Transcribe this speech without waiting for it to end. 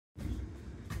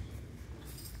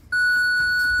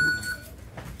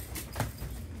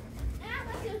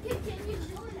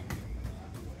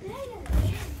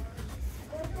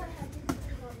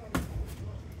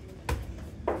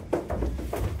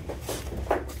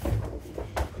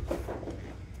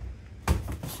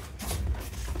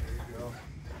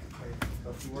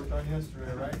won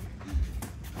yesterday, right?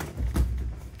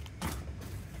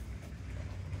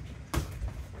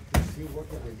 See what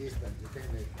is the distance? You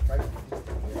take the fight distance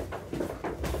there.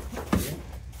 ¿Sí?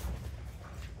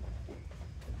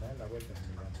 Dale la vuelta,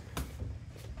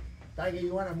 Tiger,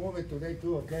 you want to move it today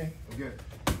too, okay? Okay.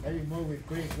 Let me move with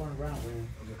Chris one round, man.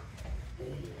 Okay.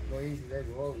 Go easy, let's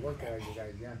all work out, you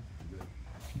guys, yeah.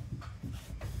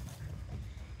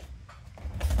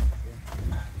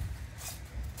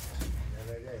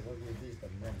 What is this?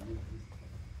 Man, use this.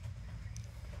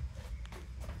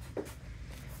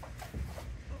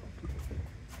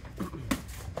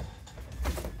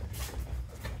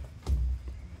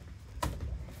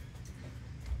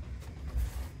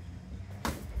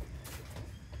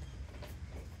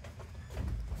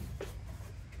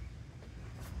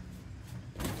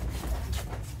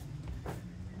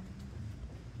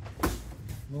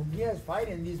 Munguia is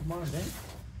fighting this month, eh?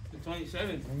 The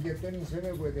 27th. Munguia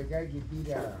 27 where the guy get beat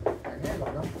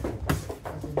Canelo, no?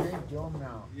 What's his name? John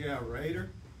now. Yeah, Raider.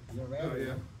 You're right. Oh,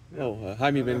 yeah. Oh,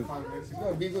 Jaime Ben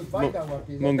No, be good fight that one.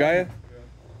 Mongaya?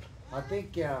 I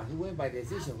think he went by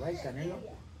decision, right, Canelo?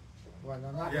 Well,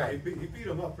 no knockout. Yeah, he beat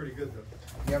him up pretty good,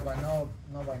 though. Yeah, but no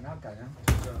by knockout, huh?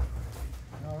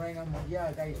 Yeah. No, right now,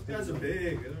 Munguia, guy is That's a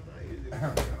big. I don't know. Easy to knock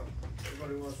out.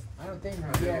 Everybody wants. I don't think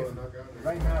Munguia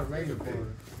right now ready for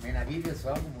Benavides,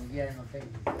 so Munguia, I don't think.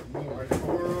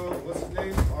 Arturo, what's his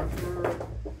name? Arthur.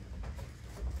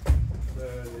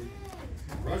 The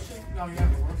Russian? No, yeah,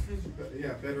 the Russian.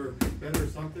 Yeah, better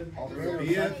something. Oh, Better better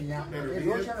Biev. something, yeah. Better Is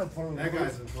Biev. Russian or for- That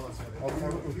guy's a monster. Or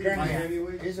for Fight Ukraine.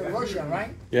 heavyweight. He's a Russian,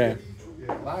 right? Yeah.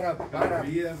 Yeah. Bara,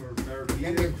 Biev or better I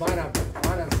think it's Biev.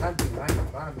 Bara something,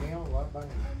 right? Bara Meo, what?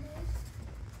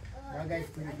 That guy's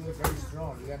pretty good, very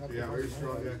strong. He got nothing Yeah, very to do,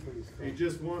 strong. he's Yeah. pretty strong. He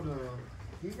just won.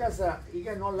 He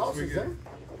got no losses, eh?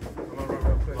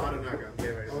 A lot of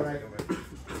knockouts. All right.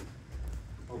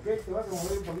 Okay, te vas a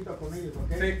mover un poquito con ellos,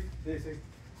 ¿ok? Sí, sí, sí.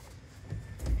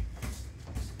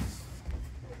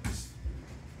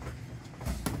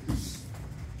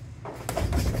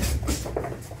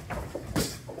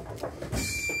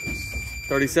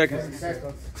 $30 seconds. 30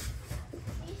 seconds.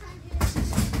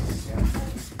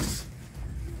 Yeah.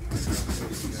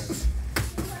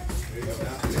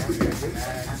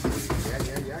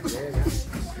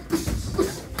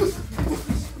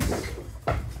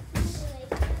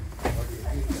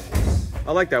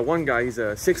 I like that one guy. He's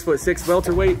a 6'6"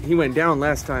 welterweight. He went down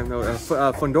last time though.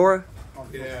 Fundora.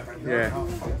 Yeah. Yeah.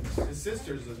 His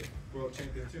sister's a world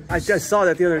champion too. I just saw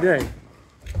that the other day.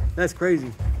 That's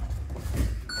crazy.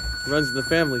 Runs in the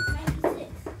family.